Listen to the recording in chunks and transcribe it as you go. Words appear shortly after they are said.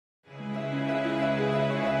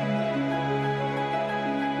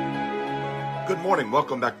Good morning.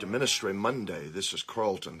 Welcome back to Ministry Monday. This is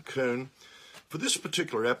Carlton Coon. For this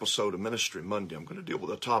particular episode of Ministry Monday, I'm going to deal with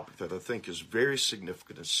a topic that I think is very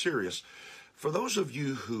significant and serious. For those of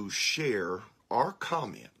you who share or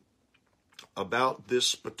comment about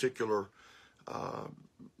this particular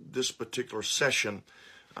session,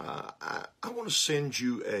 I want to send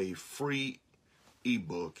you a free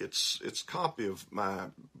ebook. It's a copy of my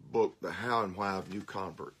book, The How and Why of New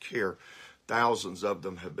Convert Care. Thousands of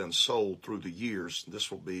them have been sold through the years.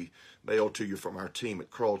 This will be mailed to you from our team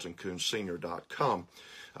at carltoncoonsenior.com.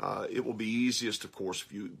 It will be easiest, of course,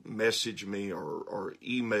 if you message me or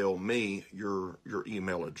email me your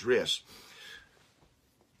email address.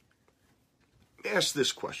 Ask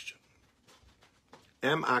this question.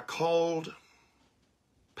 Am I called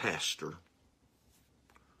pastor,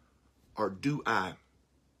 or do I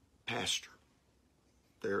pastor?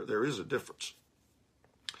 There is a difference.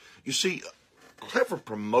 You see, clever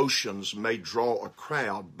promotions may draw a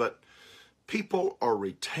crowd, but people are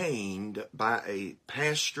retained by a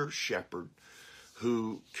pastor shepherd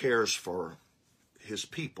who cares for his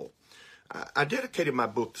people. I dedicated my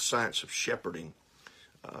book, The Science of Shepherding,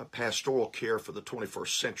 Pastoral Care for the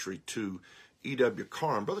 21st Century, to E.W.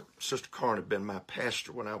 Carn. Brother and Sister Carn had been my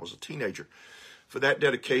pastor when I was a teenager. For that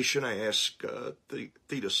dedication, I asked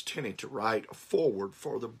Thetis Tenney to write a foreword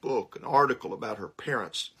for the book, an article about her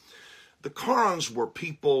parents. The Carns were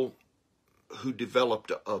people who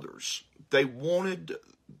developed others. They wanted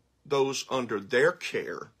those under their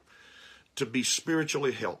care to be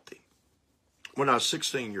spiritually healthy. When I was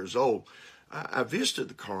 16 years old, I visited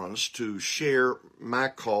the Carns to share my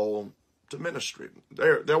call to ministry.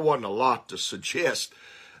 There wasn't a lot to suggest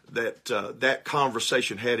that that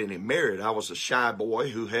conversation had any merit. I was a shy boy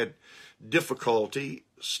who had difficulty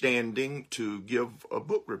standing to give a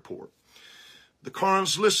book report. The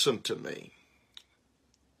Carns listened to me.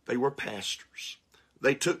 They were pastors.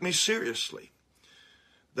 They took me seriously.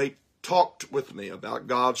 They talked with me about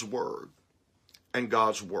God's Word and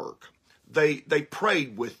God's work. They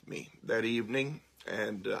prayed with me that evening,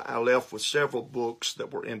 and I left with several books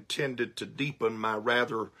that were intended to deepen my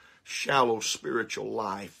rather shallow spiritual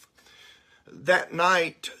life. That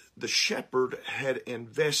night, the shepherd had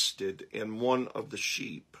invested in one of the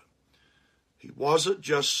sheep. He wasn't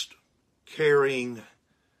just carrying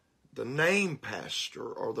the name pastor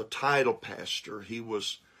or the title pastor. He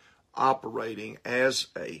was operating as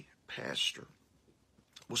a pastor.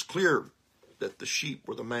 It was clear that the sheep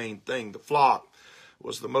were the main thing. The flock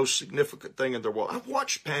was the most significant thing in their world. I've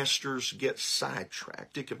watched pastors get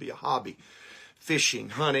sidetracked. It can be a hobby: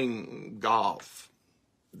 fishing, hunting, golf.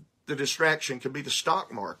 The distraction can be the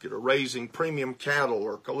stock market, or raising premium cattle,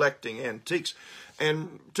 or collecting antiques.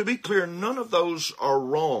 And to be clear, none of those are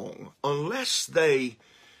wrong unless they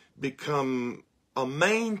become a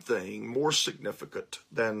main thing more significant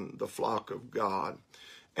than the flock of God.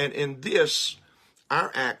 And in this,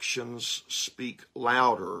 our actions speak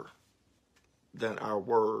louder than our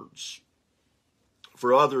words.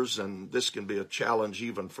 For others, and this can be a challenge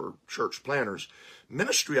even for church planners,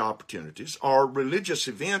 ministry opportunities or religious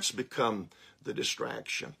events become the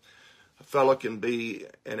distraction. A fellow can be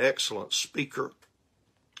an excellent speaker,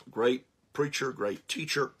 great preacher, great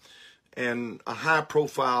teacher, and a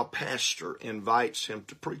high-profile pastor invites him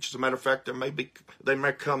to preach. As a matter of fact, they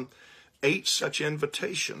may come 8 such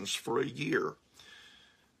invitations for a year.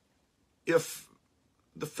 If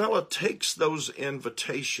the fellow takes those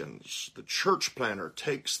invitations, the church planner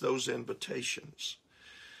takes those invitations,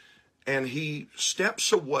 and he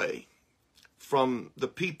steps away from the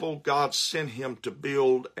people God sent him to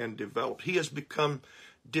build and develop, he has become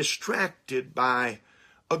distracted by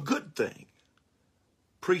a good thing,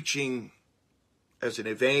 preaching as an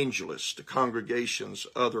evangelist to congregations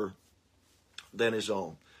other than his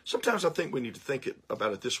own. Sometimes I think we need to think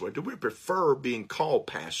about it this way. Do we prefer being called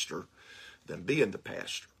pastor than being the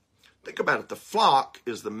pastor? Think about it. The flock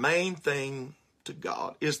is the main thing to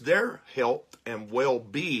God. Is their health and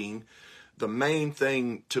well-being the main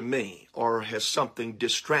thing to me, or has something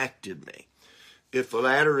distracted me? If the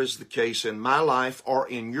latter is the case in my life or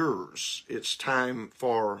in yours, it's time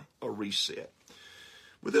for a reset.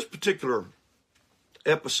 With this particular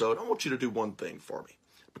episode, I want you to do one thing for me,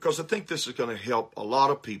 because I think this is going to help a lot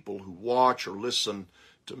of people who watch or listen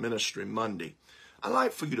to Ministry Monday. I'd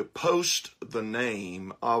like for you to post the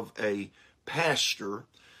name of a pastor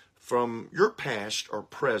from your past or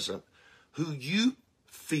present who you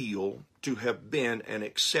feel to have been an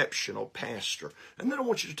exceptional pastor. And then I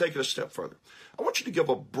want you to take it a step further. I want you to give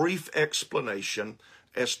a brief explanation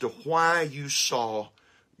as to why you saw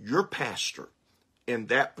your pastor in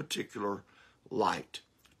that particular light.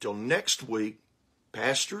 Till next week,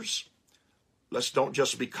 pastors, let's don't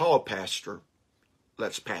just be called pastor.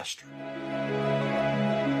 Let's pastor.